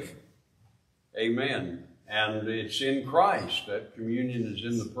break. Amen. And it's in Christ. That communion is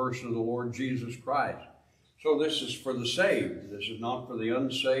in the person of the Lord Jesus Christ. So this is for the saved. This is not for the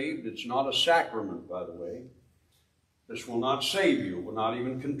unsaved. It's not a sacrament, by the way. This will not save you. It will not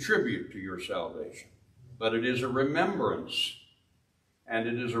even contribute to your salvation. But it is a remembrance. And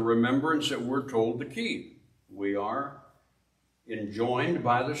it is a remembrance that we're told to keep. We are enjoined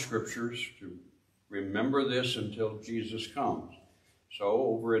by the Scriptures to remember this until Jesus comes. So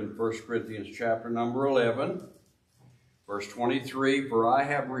over in 1 Corinthians chapter number 11, verse 23, for I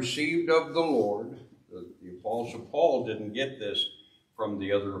have received of the Lord, the Apostle Paul didn't get this from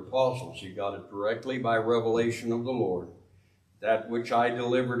the other apostles. He got it directly by revelation of the Lord. That which I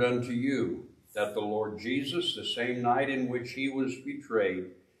delivered unto you, that the Lord Jesus, the same night in which he was betrayed,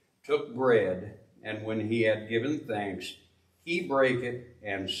 took bread, and when he had given thanks, he brake it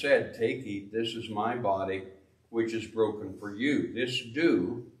and said, take, eat, this is my body, which is broken for you. This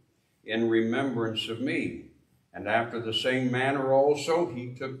do in remembrance of me. And after the same manner also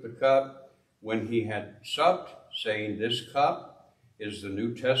he took the cup when he had supped, saying, this cup is the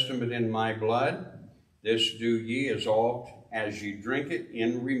New Testament in my blood. This do ye as oft as ye drink it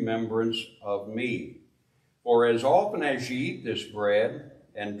in remembrance of me. For as often as ye eat this bread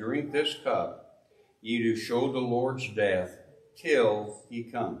and drink this cup, ye do show the Lord's death till he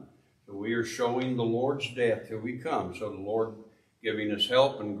come. So we are showing the Lord's death till we come. So the Lord giving us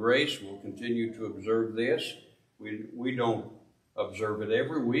help and grace will continue to observe this. We don't observe it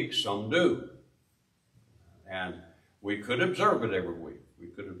every week. Some do. And we could observe it every week. We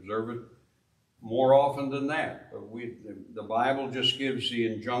could observe it more often than that. But the Bible just gives the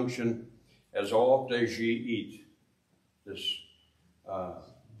injunction, as oft as ye eat this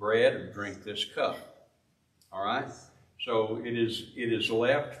bread or drink this cup. All right? So it is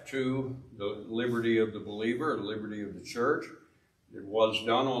left to the liberty of the believer, the liberty of the church. It was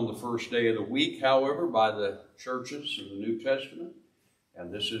done on the first day of the week, however, by the churches of the New Testament.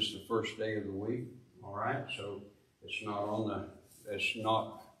 And this is the first day of the week. All right? So it's not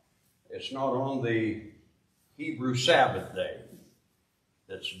on the Hebrew Sabbath day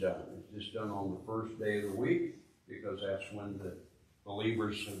that's done. It's just done on the first day of the week, because that's when the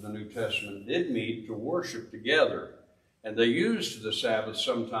believers of the New Testament did meet to worship together. And they used the Sabbath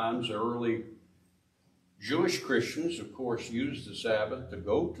sometimes. The early Jewish Christians, of course, used the Sabbath to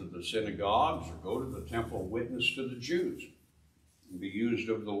go to the synagogues or go to the temple, witness to the Jews, and be used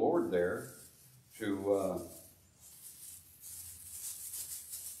of the Lord there to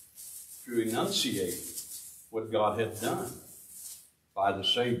enunciate what God had done by the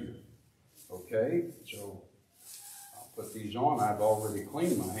Savior. Okay, so I'll put these on. I've already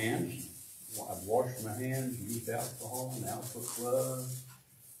cleaned my hands. I've washed my hands, used alcohol and alpha club.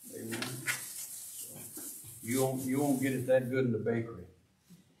 Amen. So you won't get it that good in the bakery.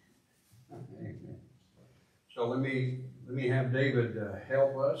 Amen. So let me have David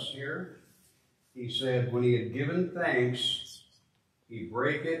help us here. He said, when he had given thanks, he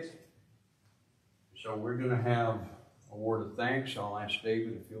brake it. So we're going to have a word of thanks. I'll ask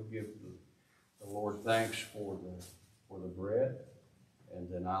David if he'll give the Lord thanks for the bread, and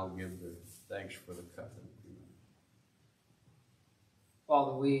then I'll give the thanks for the cup.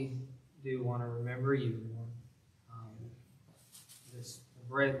 Father, we do want to remember you, Lord. The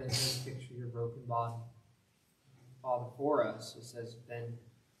bread that does picture your broken body, Father, for us, this has been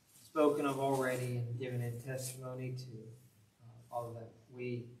spoken of already and given in testimony to, Father, that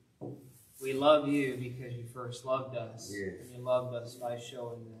we love you because you first loved us. Yes. And you loved us by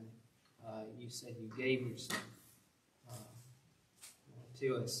showing that you said you gave yourself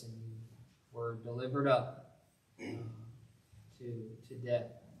to us, and you were delivered up to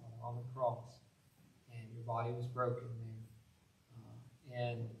death on the cross, and your body was broken there.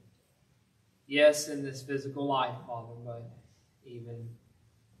 And yes, in this physical life, Father, but even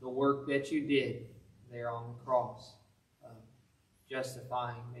the work that you did there on the cross,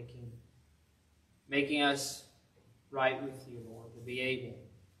 justifying, making us right with you, Lord, to be able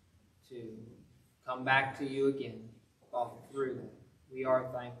to come back to you again, Father, through that. We are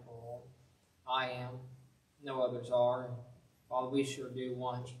thankful, Lord. I am. No others are. And Father, we sure do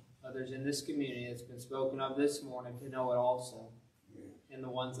want others in this community that's been spoken of this morning to know it also. And the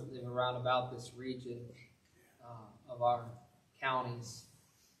ones that live around about this region of our counties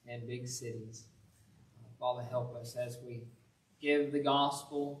and big cities. Father, help us as we give the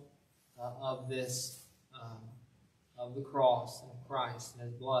gospel of this, of the cross and of Christ and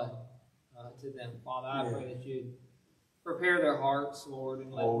His blood to them. Father, I pray that you'd prepare their hearts, Lord,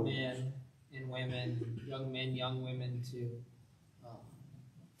 and let men and women, young women, to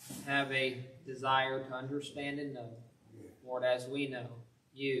have a desire to understand and know, Lord, as we know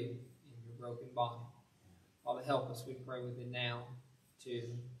you in your broken body. Father, help us, we pray with it now, to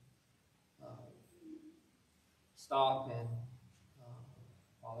stop and,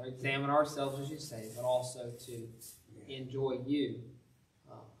 Father, examine ourselves, as you say, but also to enjoy you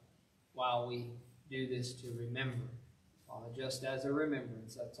while we do this to remember. Father, just as a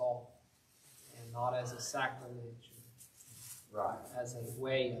remembrance, that's all, and not as a sacrilege, right, as a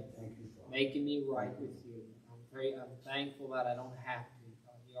way of making me right with you. I'm thankful that I don't have to.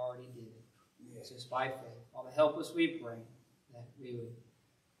 You already did it. It's just by faith. Father, help us, we pray, that we would,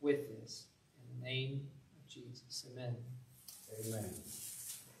 with this, in the name of Jesus. Amen. Amen.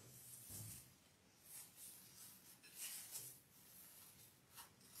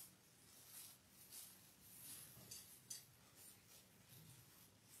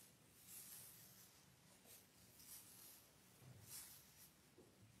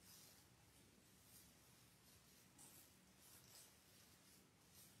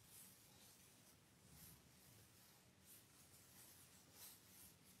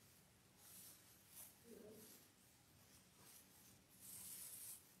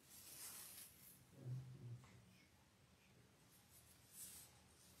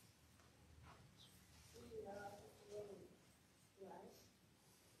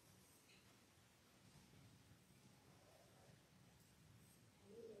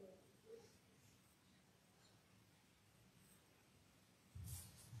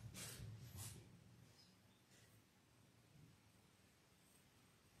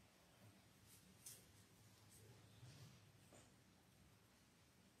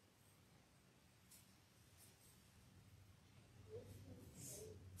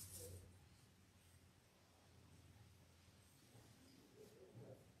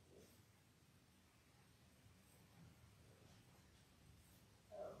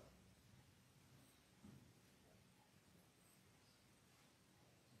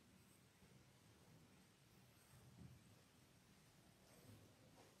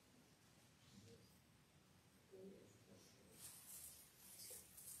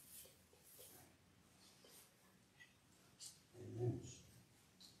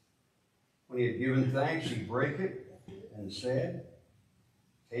 When he had given thanks, he brake it and said,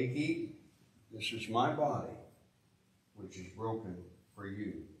 "Take, eat, this is my body, which is broken for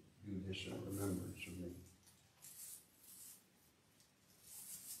you. Do this in remembrance of me."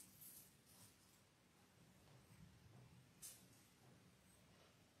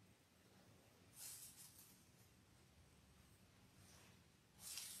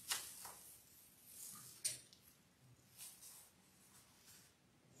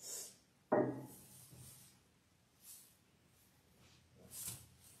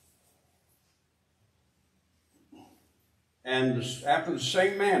 And after the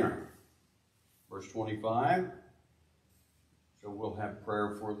same manner, verse 25, so we'll have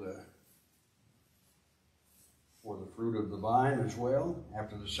prayer for the fruit of the vine as well.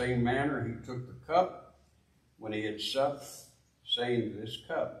 After the same manner, he took the cup when he had supped, saying, "This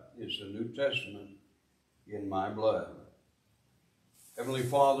cup is the New Testament in my blood." Heavenly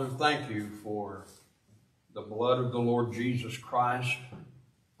Father, thank you for the blood of the Lord Jesus Christ,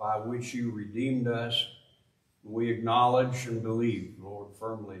 by which you redeemed us. We acknowledge and believe, Lord,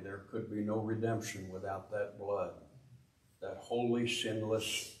 firmly there could be no redemption without that blood, that holy,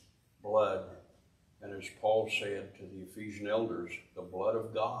 sinless blood. And as Paul said to the Ephesian elders, the blood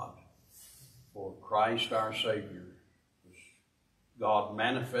of God, for Christ our Savior, was God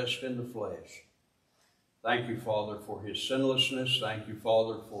manifest in the flesh. Thank you, Father, for his sinlessness. Thank you,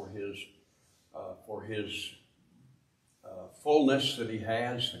 Father, for his fullness that he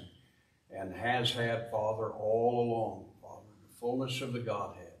has and has had, Father, all along, Father, the fullness of the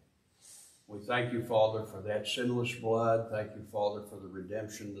Godhead. We thank you, Father, for that sinless blood. Thank you, Father, for the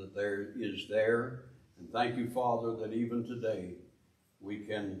redemption that there is there, And thank you, Father, that even today we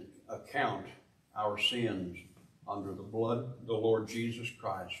can account our sins under the blood of the Lord Jesus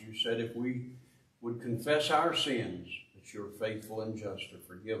Christ. You said if we would confess our sins, that you're faithful and just to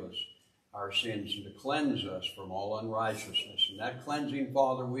forgive us our sins and to cleanse us from all unrighteousness. And that cleansing,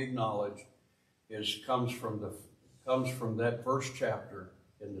 Father, we acknowledge comes from that first chapter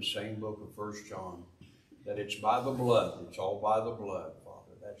in the same book of 1 John, that it's by the blood, it's all by the blood, Father.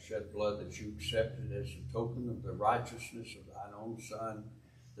 That shed blood that you accepted as a token of the righteousness of thine own Son,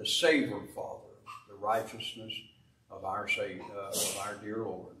 the savor, Father, the righteousness of our Savior, of our dear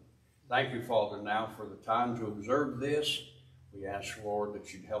Lord. Thank you, Father, now for the time to observe this. We ask, Lord,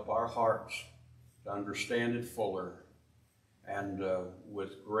 that you'd help our hearts to understand it fuller and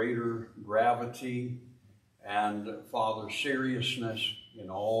with greater gravity and, Father, seriousness in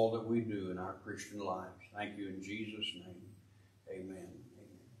all that we do in our Christian lives. Thank you in Jesus' name. Amen.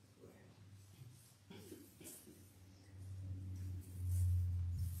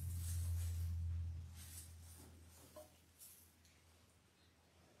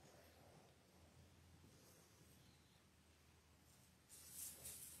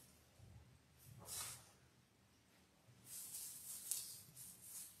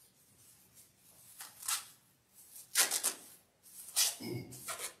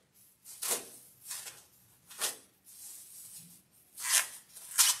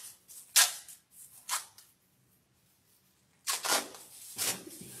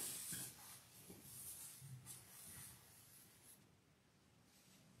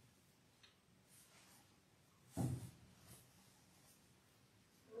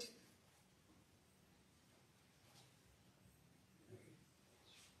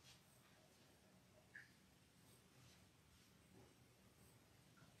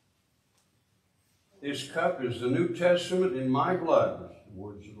 This cup is the New Testament in my blood, the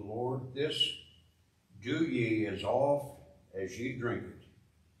words of the Lord. This do ye as oft as ye drink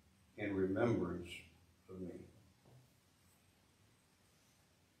it in remembrance of me.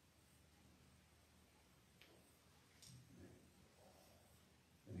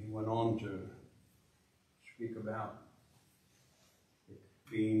 And he went on to speak about it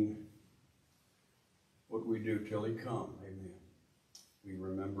being what we do till he come. Amen. We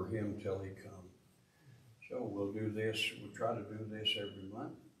remember him till he comes. So we'll do this, we'll try to do this every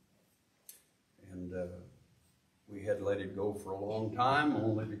month. And we had let it go for a long time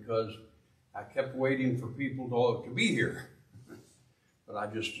only because I kept waiting for people to be here. But I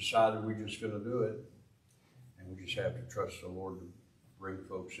just decided we're just going to do it. And we just have to trust the Lord to bring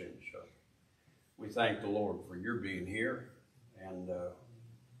folks in. So we thank the Lord for your being here. And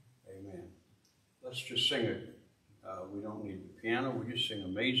amen. Let's just sing it. We don't need the piano. We just sing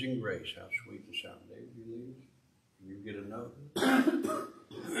Amazing Grace. How sweet the sound. David, you lead us? Can you get a note?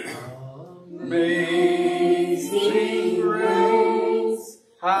 Amazing grace,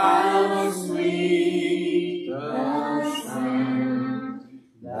 how sweet the sound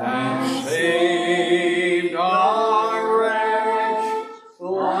that saved a wretch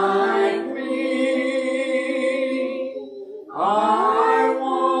like me. I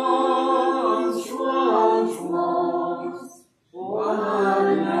once was lost,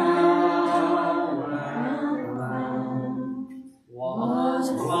 but now am found. Was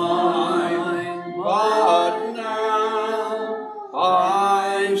blind, but now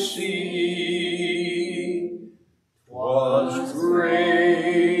I see. 'Twas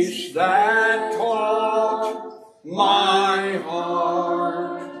grace that taught my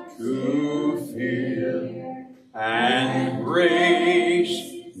heart to fear, and grace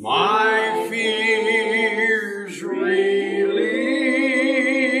my fears relieved.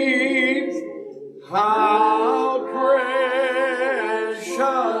 How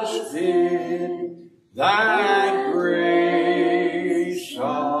precious did that grace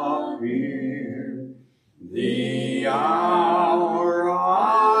appear, the hour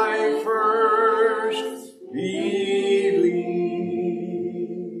I first believed.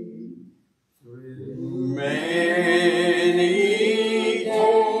 Through many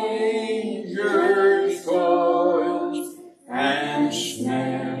dangers, toils, and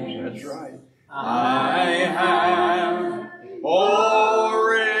snares, that's right, I have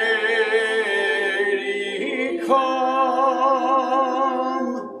already come.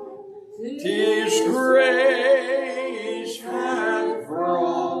 'Tis grace hath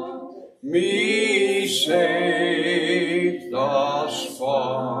brought me safe thus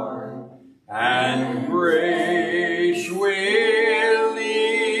far, and grace will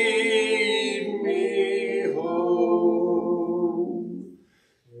lead me home.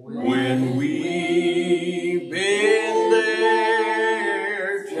 When we've been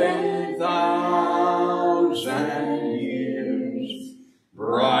there 10,000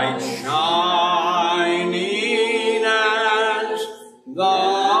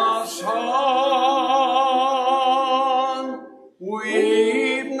 song,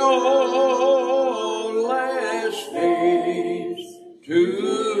 we've no less days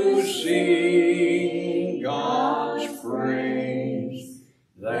to sing God's praise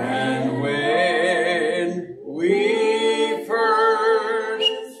than when we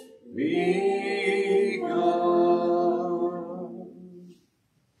first begun.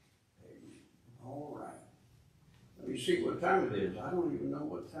 All right. Let me see what time it is. I don't even know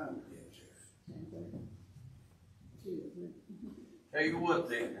what time it is here. Tell you what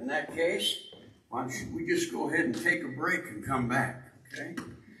then, in that case, why don't we just go ahead and take a break and come back, okay?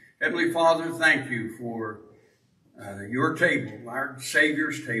 Heavenly Father, thank you for your table, our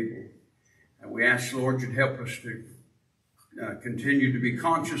Savior's table. And we ask, Lord, you'd help us to continue to be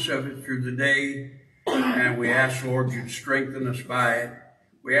conscious of it through the day. And we ask, Lord, you'd strengthen us by it.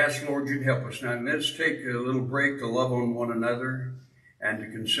 We ask, Lord, you'd help us. Now, let's take a little break to love on one another and to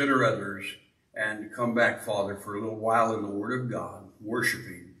consider others and to come back, Father, for a little while in the Word of God,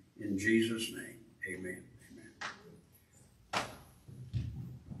 worshiping in Jesus' name. Amen.